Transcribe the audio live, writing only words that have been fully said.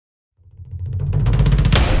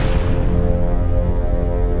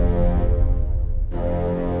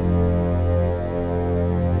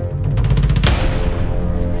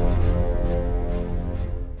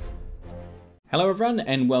everyone,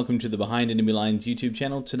 and welcome to the Behind Enemy Lines YouTube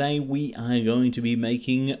channel. Today we are going to be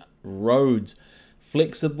making roads.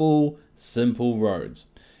 Flexible, simple roads.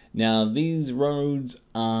 Now these roads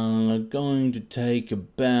are going to take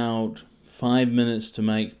about 5 minutes to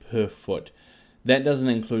make per foot. That doesn't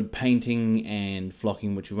include painting and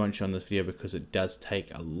flocking, which we won't show in this video because it does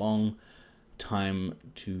take a long time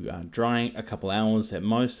to dry, a couple hours at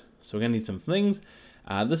most. So we're going to need some things.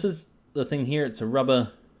 This is the thing here. It's a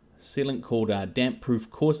rubber sealant called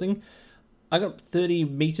damp-proof coursing. I got 30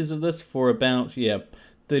 meters of this for about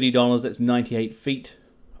 $30. That's 98 feet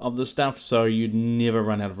of the stuff, so you'd never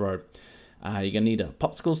run out of road. You're gonna need a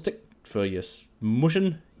popsicle stick for your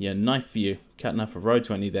smushing, your knife for your cutting up a road.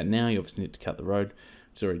 So I need that now. You obviously need to cut the road.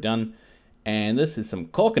 It's already done. And this is some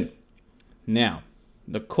caulking. Now,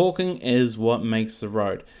 the caulking is what makes the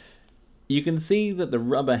road. You can see that the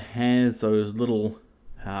rubber has those little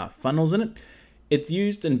funnels in it. It's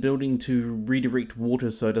used in building to redirect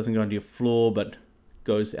water so it doesn't go into your floor but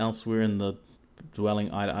goes elsewhere in the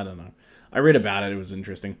dwelling. I don't know. I read about it. It was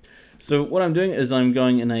interesting. So what I'm doing is I'm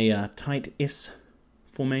going in a tight S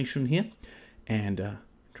formation here and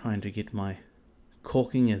trying to get my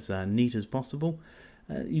caulking as neat as possible.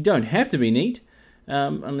 You don't have to be neat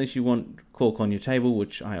unless you want caulk on your table,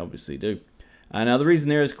 which I obviously do. Now the reason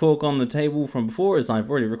there is caulk on the table from before is I've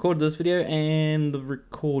already recorded this video and the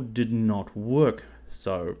record did not work.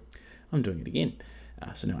 So I'm doing it again.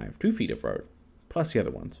 So now I have 2 feet of road plus the other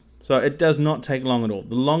ones. So it does not take long at all.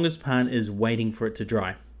 The longest part is waiting for it to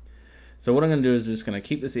dry. So what I'm going to do is just going to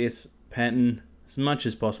keep this S pattern as much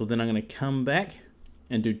as possible. Then I'm going to come back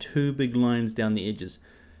and do 2 big lines down the edges.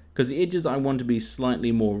 Because the edges I want to be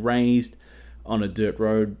slightly more raised on a dirt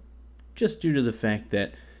road just due to the fact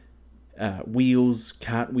that wheels,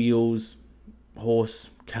 cart wheels,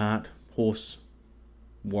 horse, cart, horse,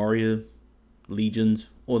 warrior,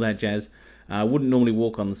 legions, all that jazz, wouldn't normally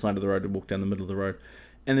walk on the side of the road, to walk down the middle of the road.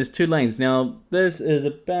 And there's 2 lanes. Now this is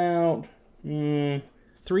about 3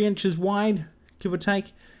 inches wide, give or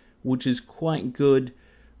take, which is quite good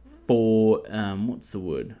for what's the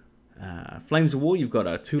word? Flames of War. You've got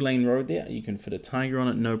a 2-lane road there. You can fit a tiger on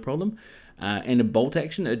it, no problem. And a bolt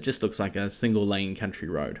action, it just looks like a single lane country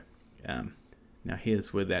road. Now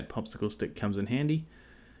here's where that popsicle stick comes in handy.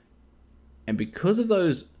 And because of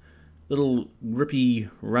those little grippy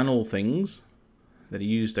runnel things that are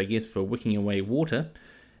used, I guess, for wicking away water,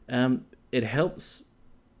 it helps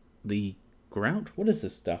the grout. What is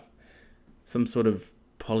this stuff? Some sort of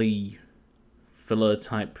poly filler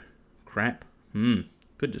type crap.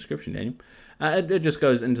 Good description, Daniel. It just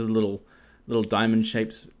goes into the little diamond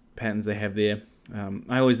shapes patterns they have there.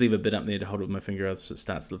 I always leave a bit up there to hold it with my finger else it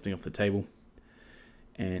starts lifting off the table.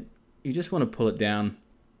 And you just want to pull it down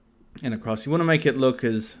and across. You want to make it look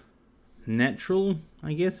as natural,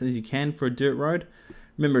 I guess, as you can for a dirt road.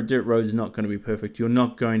 Remember, a dirt road is not going to be perfect. You're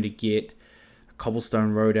not going to get a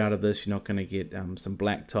cobblestone road out of this. You're not going to get some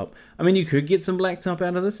blacktop. I mean, you could get some blacktop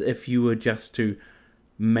out of this if you were just to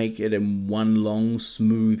make it in one long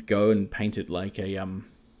smooth go and paint it like a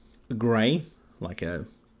grey, like a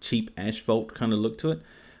cheap asphalt kind of look to it.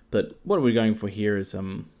 But what we're going for here is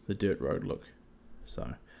the dirt road look. So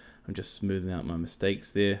I'm just smoothing out my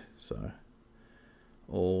mistakes there. So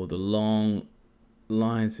all the long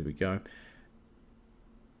lines, there we go.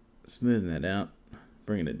 Smoothing that out,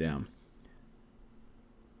 bringing it down.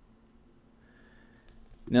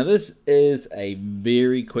 Now this is a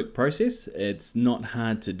very quick process. It's not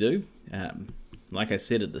hard to do. Like I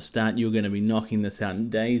said at the start, you're going to be knocking this out in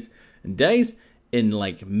days and days, in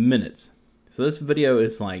like minutes. So this video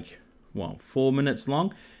is like, well, 4 minutes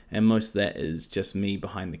long, and most of that is just me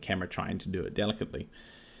behind the camera trying to do it delicately.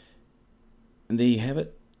 And there you have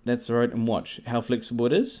it. That's the road, and watch how flexible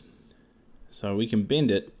it is. So we can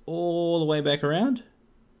bend it all the way back around.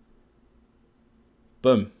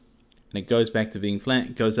 Boom. And it goes back to being flat.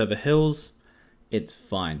 It goes over hills. It's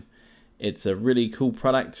fine. It's a really cool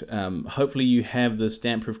product. Hopefully you have this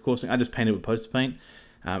damp-proof coursing. I just painted with poster paint.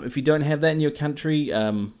 If you don't have that in your country,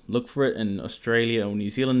 look for it in Australia or New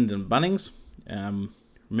Zealand and Bunnings.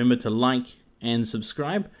 Remember to like and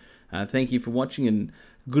subscribe. Thank you for watching and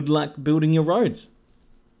good luck building your roads.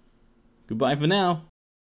 Goodbye for now.